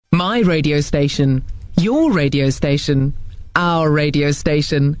My radio station, your radio station, our radio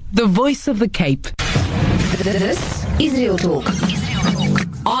station, the voice of the Cape. This is Real Talk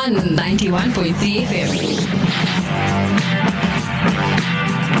on 91.3 FM.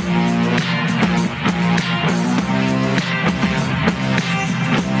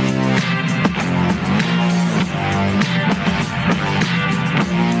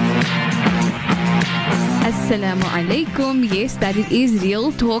 Assalamu alaikum. Yes, that it is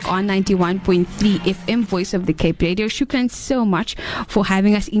Real Talk on 91.3 FM, Voice of the Cape Radio. Shukran so much for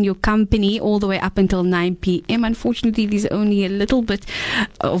having us in your company all the way up until 9 p.m. Unfortunately, there's only a little bit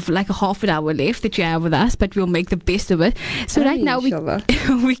of like a half an hour left that you have with us, but we'll make the best of it. So right now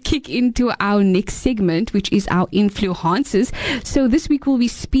we kick into our next segment, which is our Influ-hancers. So this week we'll be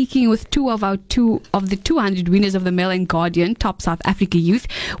speaking with two of the 200 winners of the Mail&Guardian Top South Africa Youth,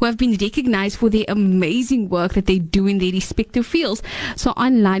 who have been recognized for their amazing work that they do in their respective fields. So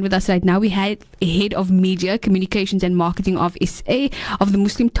online with us right now we had Head of Media, Communications and Marketing of SA of the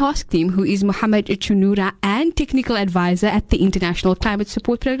Muslim Task Team, who is Muhammed Choonara, and Technical Advisor at the International Climate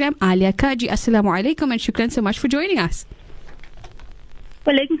Support Program, Alia Kajee. Assalamu alaikum and shukran so much for joining us.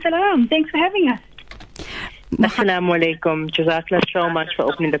 Walaikum salam. Thanks for having us. Assalamu alaikum. Jazakallah so much for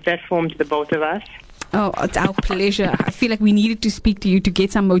opening the platform to the both of us. Oh, it's our pleasure. I feel like we needed to speak to you to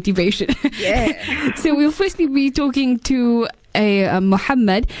get some motivation. Yeah. So we'll firstly be talking to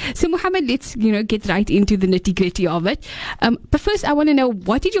Muhammad. So Muhammad, let's get right into the nitty-gritty of it. But first, I want to know,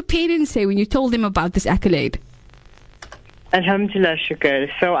 what did your parents say when you told them about this accolade? Alhamdulillah,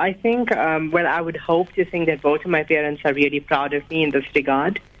 shukr. So I think, I would hope to think that both of my parents are really proud of me in this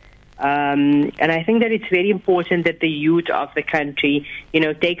regard. And I think that it's very important that the youth of the country,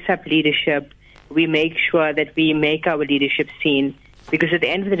 takes up leadership. We make sure that we make our leadership seen, because at the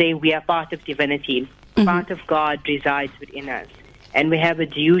end of the day, we are part of divinity. Mm-hmm. Part of God resides within us. And we have a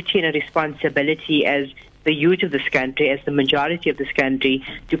duty and a responsibility as the youth of this country, as the majority of this country,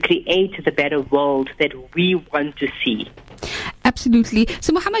 to create the better world that we want to see. Absolutely.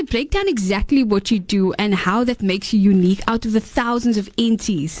 So Muhammad, break down exactly what you do and how that makes you unique out of the thousands of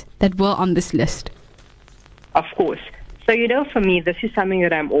entities that were on this list. Of course. So, for me, this is something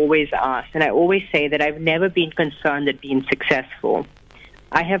that I'm always asked, and I always say that I've never been concerned at being successful.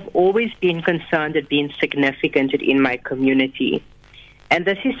 I have always been concerned at being significant in my community. And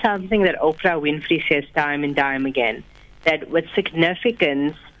this is something that Oprah Winfrey says time and time again, that with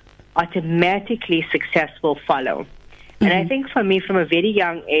significance, automatically successful follow. Mm-hmm. And I think for me, from a very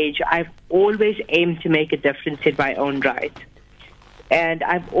young age, I've always aimed to make a difference in my own right. And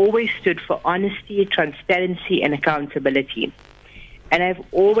I've always stood for honesty, transparency, and accountability. And I've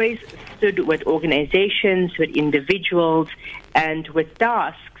always stood with organizations, with individuals, and with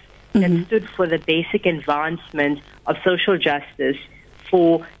tasks that stood for the basic advancement of social justice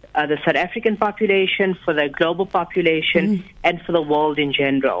for the South African population, for the global population, and for the world in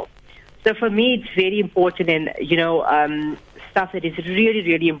general. So for me, it's very important, and, stuff that is really,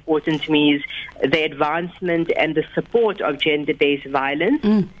 really important to me is the advancement and the support of gender-based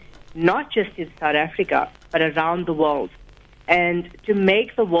violence, not just in South Africa, but around the world. And to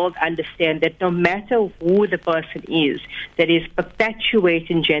make the world understand that no matter who the person is that is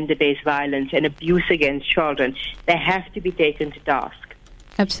perpetuating gender-based violence and abuse against children, they have to be taken to task.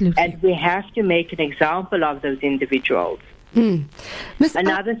 Absolutely. And we have to make an example of those individuals.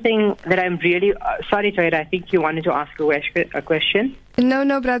 Another thing that I'm really sorry, Toyra, I think you wanted to ask a question.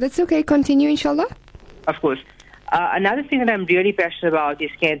 No, brother, it's okay. Continue, inshallah. Of course. Another thing that I'm really passionate about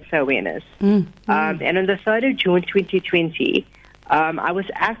is cancer awareness. And on the 3rd of June 2020, I was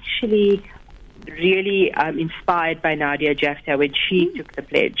actually really inspired by Nadia Jafta when she took the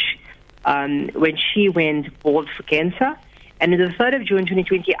pledge, when she went bald for cancer. And on the 3rd of June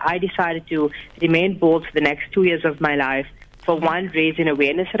 2020, I decided to remain bald for the next 2 years of my life. For one, raising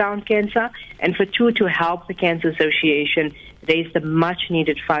awareness around cancer, and for two, to help the Cancer Association raise the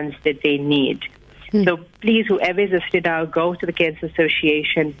much-needed funds that they need. So please, whoever is listening now, go to the Cancer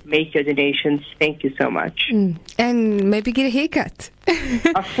Association, make your donations. Thank you so much. And maybe get a haircut.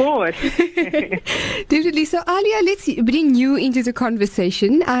 Of course. Definitely. So, Alia, let's bring you into the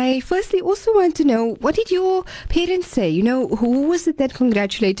conversation. I firstly also want to know, what did your parents say? Who was it that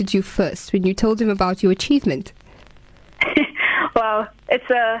congratulated you first when you told them about your achievement? Well, it's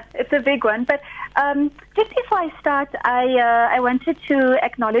a big one, but just before I start, I wanted to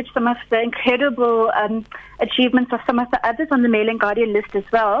acknowledge some of the incredible achievements of some of the others on the Mail&Guardian list as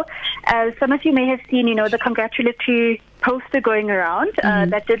well. As some of you may have seen, the congratulatory poster going around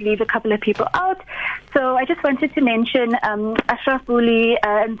that did leave a couple of people out. So I just wanted to mention Ashraf Bouli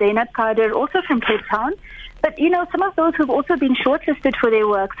and Zainab Kader, also from Cape Town. But, some of those who've also been shortlisted for their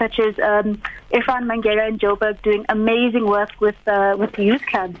work, such as Irfan Mangera in Joburg, doing amazing work with youth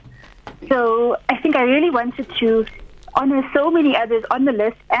clubs. So I think I really wanted to honor so many others on the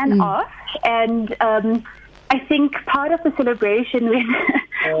list and off. And I think part of the celebration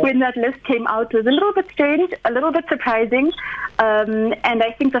when that list came out was a little bit strange, a little bit surprising. And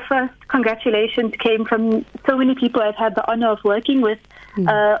I think the first congratulations came from so many people I've had the honor of working with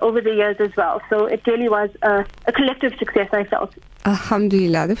over the years as well. So it really was a collective success, I felt.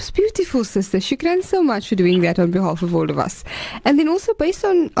 Alhamdulillah. That was beautiful, sister. Shukran so much for doing that on behalf of all of us. And then also, based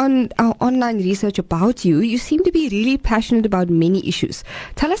on our online research about you, you seem to be really passionate about many issues.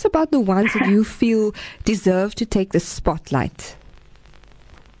 Tell us about the ones that you feel deserve to take the spotlight.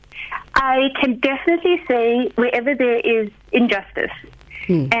 I can definitely say wherever there is injustice.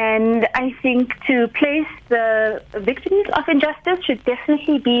 And I think to place the victims of injustice should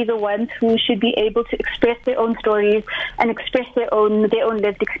definitely be the ones who should be able to express their own stories and express their own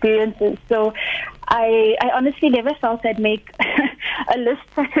lived experiences. So I honestly never felt I'd make a list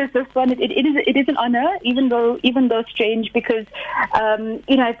such as this one. It is an honor, even though strange, because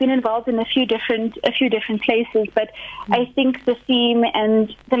I've been involved in a few different places. But I think the theme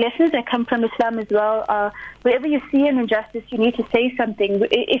and the lessons that come from Islam as well are wherever you see an injustice, you need to say something.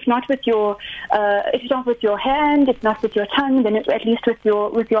 If not with your hand, if not with your tongue, then at least with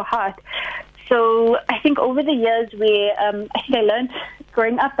your heart. So I think over the years,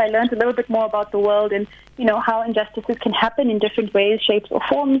 growing up, I learned a little bit more about the world and how injustices can happen in different ways, shapes, or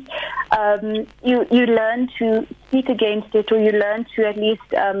forms. You learn to speak against it, or you learn to at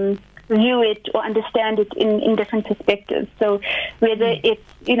least view it or understand it in different perspectives. So whether it's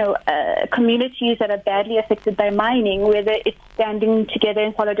communities that are badly affected by mining, whether it's standing together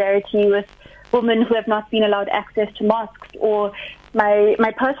in solidarity with women who have not been allowed access to mosques, or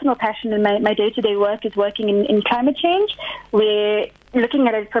my personal passion and my day-to-day work is working in climate change, where looking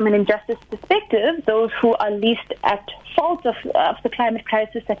at it from an injustice perspective, those who are least at fault of the climate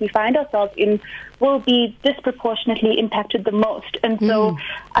crisis that we find ourselves in will be disproportionately impacted the most. And so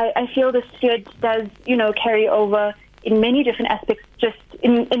I feel this thread does, carry over in many different aspects just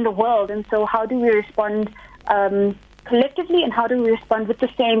in the world. And so how do we respond collectively, and how do we respond with the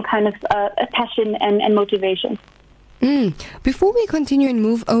same kind of passion and motivation? Before we continue and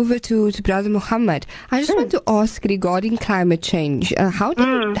move over to Brother Muhammad, I just want to ask regarding climate change. How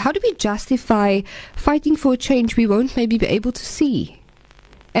do we justify fighting for a change we won't maybe be able to see?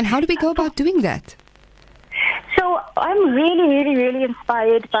 And how do we go about doing that? So I'm really, really, really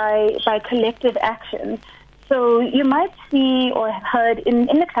inspired by collective action. So you might see or have heard in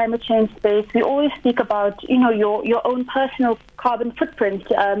the climate change space, we always speak about, your own personal carbon footprint,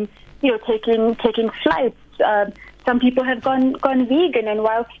 taking flights. Some people have gone vegan, and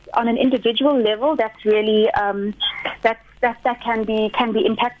whilst on an individual level, that's really that can be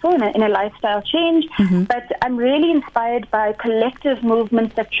impactful in a lifestyle change. But I'm really inspired by collective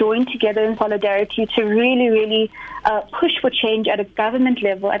movements that join together in solidarity to really, really push for change at a government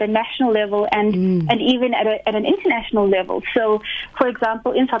level, at a national level, and even at an international level. So, for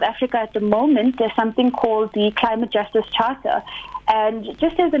example, in South Africa at the moment, there's something called the Climate Justice Charter. And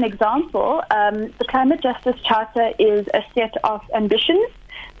just as an example, the Climate Justice Charter is a set of ambitions,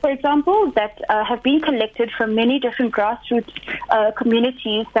 for example, that have been collected from many different grassroots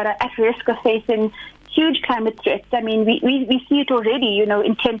communities that are at risk of facing huge climate threats. I mean, we see it already,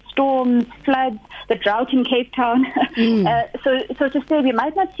 intense storms, floods, the drought in Cape Town. So to say we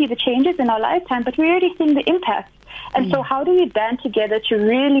might not see the changes in our lifetime, but we're already seeing the impacts. And so how do we band together to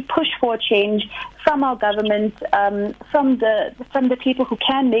really push for change from our government, from the people who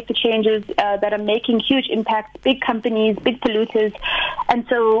can make the changes that are making huge impacts, big companies, big polluters. And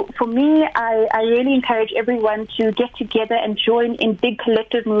so for me, I really encourage everyone to get together and join in big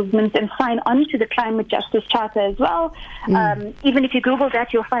collective movements and sign on to the Climate Justice Charter as well. Even if you Google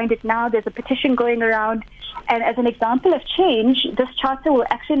that, you'll find it now. There's a petition going around. And as an example of change, this charter will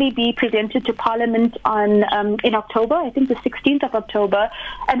actually be presented to Parliament in October, I think the 16th of October.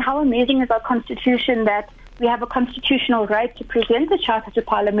 And how amazing is our Constitution that we have a constitutional right to present the charter to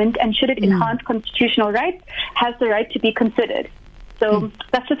Parliament, and should it enhance constitutional rights, has the right to be considered. So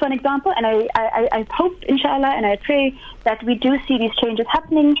that's just one example, and I hope, inshallah, and I pray that we do see these changes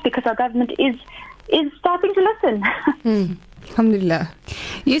happening, because our government is starting to listen. Alhamdulillah.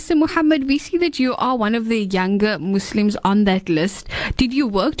 Yes, so Muhammad, we see that you are one of the younger Muslims on that list. Did you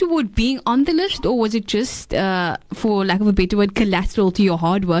work toward being on the list, or was it just, for lack of a better word, collateral to your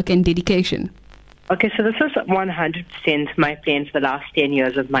hard work and dedication? Okay, so this was 100% my plan for the last 10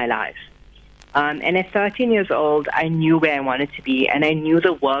 years of my life. And at 13 years old, I knew where I wanted to be, and I knew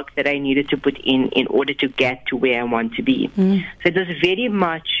the work that I needed to put in order to get to where I want to be. So it was very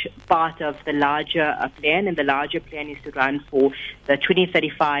much part of the larger plan, and the larger plan is to run for the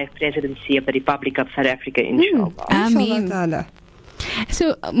 2035 presidency of the Republic of South Africa, inshallah. Ameen.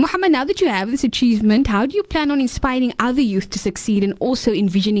 So, Muhammad, now that you have this achievement, how do you plan on inspiring other youth to succeed and also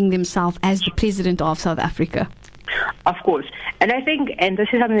envisioning themselves as the president of South Africa? Of course. And I think, and this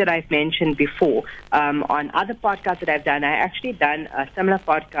is something that I've mentioned before, on other podcasts that I've done, I actually done a similar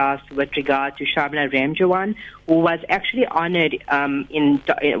podcast with regard to Shamla Ramjawan, who was actually honored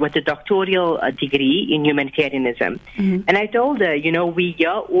with a doctoral degree in humanitarianism. And I told her, we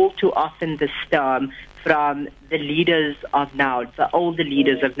hear all too often this term from the leaders of now, the older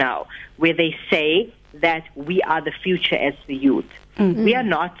leaders of now, where they say that we are the future as the youth. We are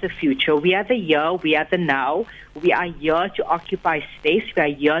not the future. We are the here. We are the now. We are here to occupy space. We are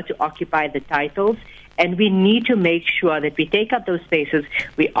here to occupy the titles. And we need to make sure that we take up those spaces,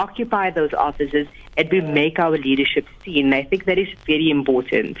 we occupy those offices, and we make our leadership seen. I think that is very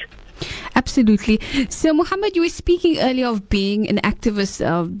important. Absolutely. So, Muhammad, you were speaking earlier of being an activist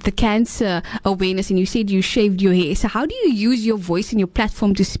of the cancer awareness, and you said you shaved your hair. So how do you use your voice and your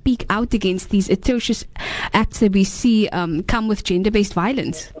platform to speak out against these atrocious acts that we see come with gender-based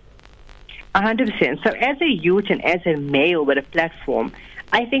violence? 100%. So as a youth and as a male with a platform,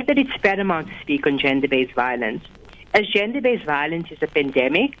 I think that it's paramount to speak on gender-based violence. As gender-based violence is a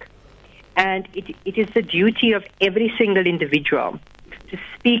pandemic, and it is the duty of every single individual to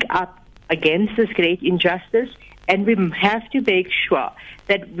speak up against this great injustice, and we have to make sure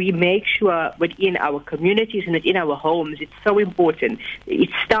that we make sure within our communities and within our homes, it's so important. It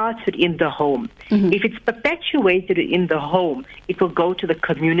starts within the home. If it's perpetuated in the home, it will go to the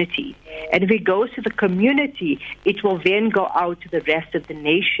community. And if it goes to the community, it will then go out to the rest of the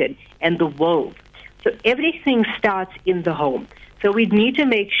nation and the world. So everything starts in the home. So we need to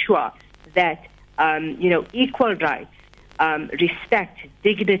make sure that, equal rights, respect,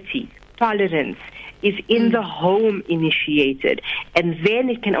 dignity, tolerance is in the home initiated, and then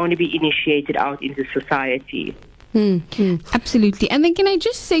it can only be initiated out into society. Absolutely. And then can I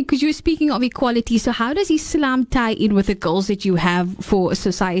just say, because you were speaking of equality, so how does Islam tie in with the goals that you have for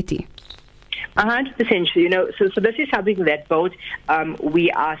society? 100%. So this is something that both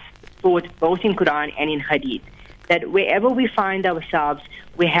we are taught both in Quran and in Hadith, that wherever we find ourselves,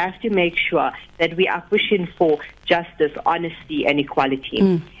 we have to make sure that we are pushing for justice, honesty, and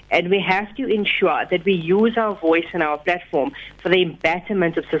equality. And we have to ensure that we use our voice and our platform for the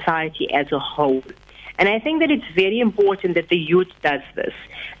betterment of society as a whole. And I think that it's very important that the youth does this,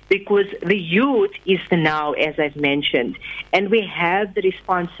 because the youth is the now, as I've mentioned, and we have the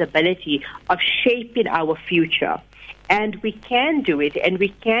responsibility of shaping our future. And we can do it, and we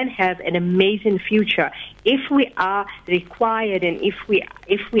can have an amazing future if we are required and if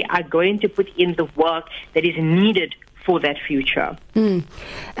we are going to put in the work that is needed for that future. And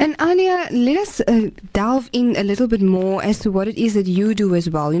Alia, let us delve in a little bit more as to what it is that you do as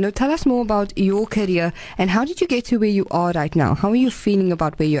well. Tell us more about your career and how did you get to where you are right now? How are you feeling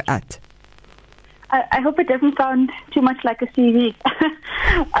about where you're at? I hope it doesn't sound too much like a CV.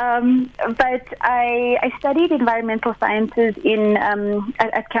 But I studied environmental sciences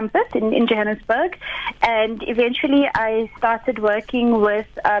at campus in Johannesburg, and eventually I started working with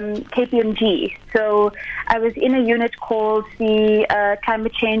KPMG. So I was in a unit called the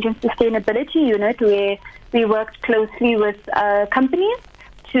Climate Change and Sustainability Unit, where we worked closely with companies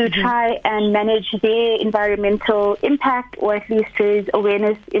to try and manage their environmental impact, or at least raise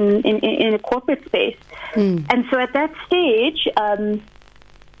awareness in a corporate space. And so at that stage,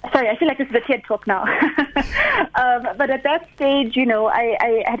 sorry, I feel like this is a TED talk now. But at that stage,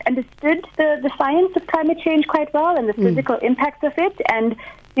 I had understood the science of climate change quite well and the physical impacts of it. And,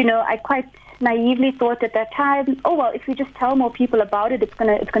 I quite naively thought at that time, oh, well, if we just tell more people about it, it's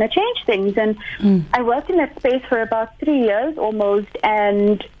gonna change things. And I worked in that space for about 3 years almost,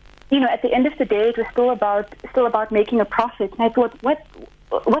 and at the end of the day, it was still about making a profit. And I thought,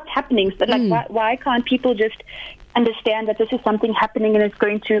 what's happening? So, why can't people just understand that this is something happening and it's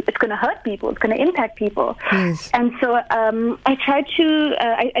going to hurt people, it's going to impact people? Yes. And so I tried to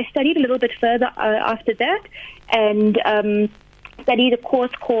I studied a little bit further after that, and studied a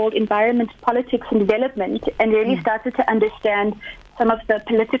course called Environment, Politics and Development, and really started to understand some of the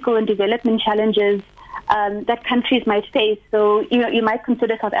political and development challenges that countries might face. So, you might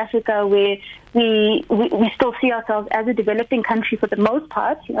consider South Africa, where we still see ourselves as a developing country for the most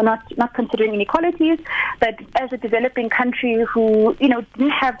part, not considering inequalities, but as a developing country who,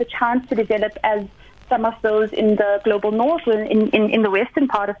 didn't have the chance to develop as some of those in the global north, or in the western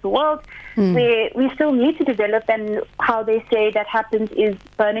part of the world, where we still need to develop, and how they say that happens is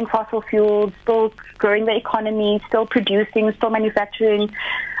burning fossil fuels, still growing the economy, still producing, still manufacturing.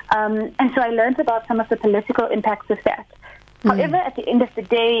 And so I learned about some of the political impacts of that. However, at the end of the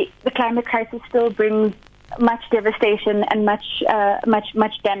day, the climate crisis still brings much devastation and much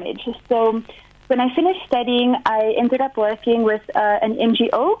damage. So when I finished studying, I ended up working with an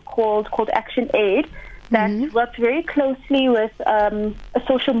NGO called Action Aid that worked very closely with a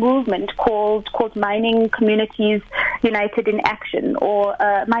social movement called Mining Communities United in Action, or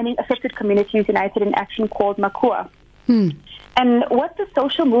Mining Affected Communities United in Action, called MACUA. And what the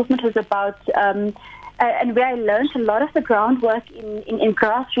social movement was about, and where I learned a lot of the groundwork in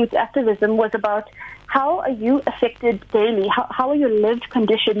grassroots activism, was about how are you affected daily? How are your lived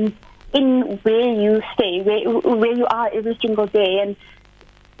conditions in where you stay, where you are every single day? And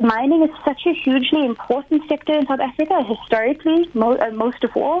mining is such a hugely important sector in South Africa, historically, most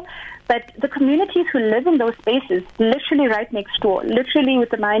of all. But the communities who live in those spaces, literally right next door, literally with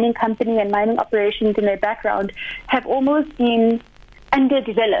the mining company and mining operations in their background, have almost been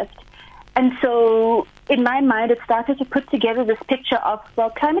underdeveloped. And so in my mind, it started to put together this picture of, well,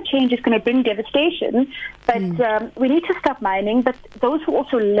 climate change is going to bring devastation, but we need to stop mining. But those who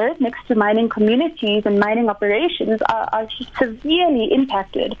also live next to mining communities and mining operations are severely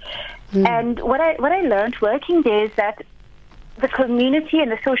impacted. And what I learned working there is that the community and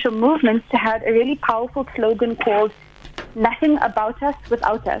the social movements had a really powerful slogan called "Nothing about us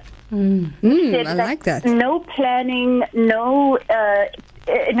without us." I like that. No planning, no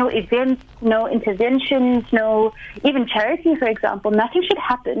events, no interventions, no even charity, for example. Nothing should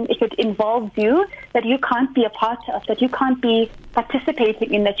happen if it involves you that you can't be a part of, that you can't be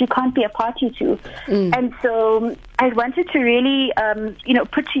participating in, that you can't be a party to. And so I wanted to really,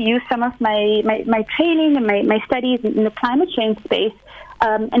 put to use some of my training and my studies in the climate change space,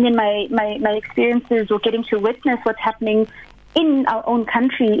 and then my experiences, or getting to witness what's happening in our own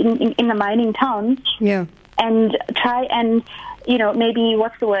country, in the mining towns. Yeah. And try and, maybe,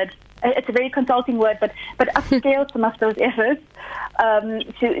 what's the word? It's a very consulting word, but upscale some of those efforts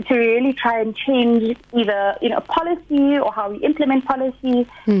to really try and change either, policy or how we implement policy.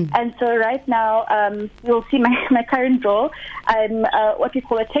 And so right now, you'll see my current role. I'm what we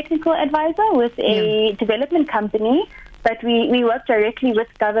call a technical advisor with a development company. But we work directly with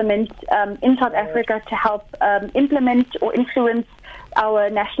government in South Africa to help implement or influence our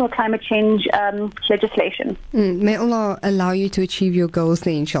national climate change legislation. May Allah allow you to achieve your goals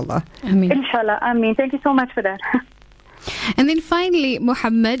there, inshallah. Ameen. Inshallah. Ameen. Thank you so much for that. And then finally,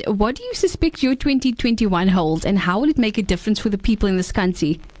 Muhammad, what do you suspect your 2021 holds, and how will it make a difference for the people in this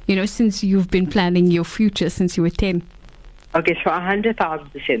country, since you've been planning your future since you were 10? Okay, so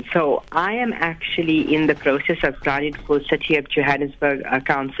 100,000%. So I am actually in the process of running for City of Johannesburg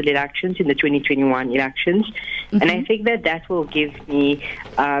council elections in the 2021 elections. And I think that will give me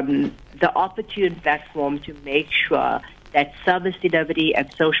the opportune platform to make sure that service delivery and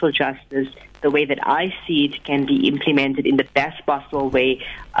social justice, the way that I see it, can be implemented in the best possible way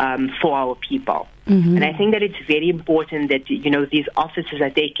for our people. And I think that it's very important that, these offices are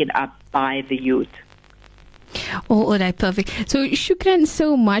taken up by the youth. All right, perfect. So, shukran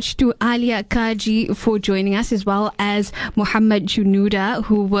so much to Alia Kajee for joining us, as well as Muhammed Choonara,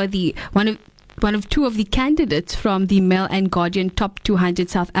 who were one of two of the candidates from the Mail&Guardian Top 200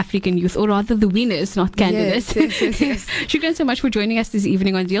 South African Youth, or rather the winners, not candidates. Yes. Shukran so much for joining us this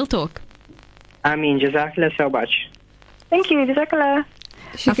evening on Real Talk. Jazakallah so much. Thank you. Jazakallah.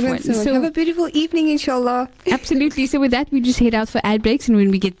 Shukran so much. Have a beautiful evening, inshallah. Absolutely. So with that, we just head out for ad breaks, and when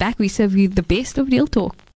we get back, we serve you the best of Real Talk.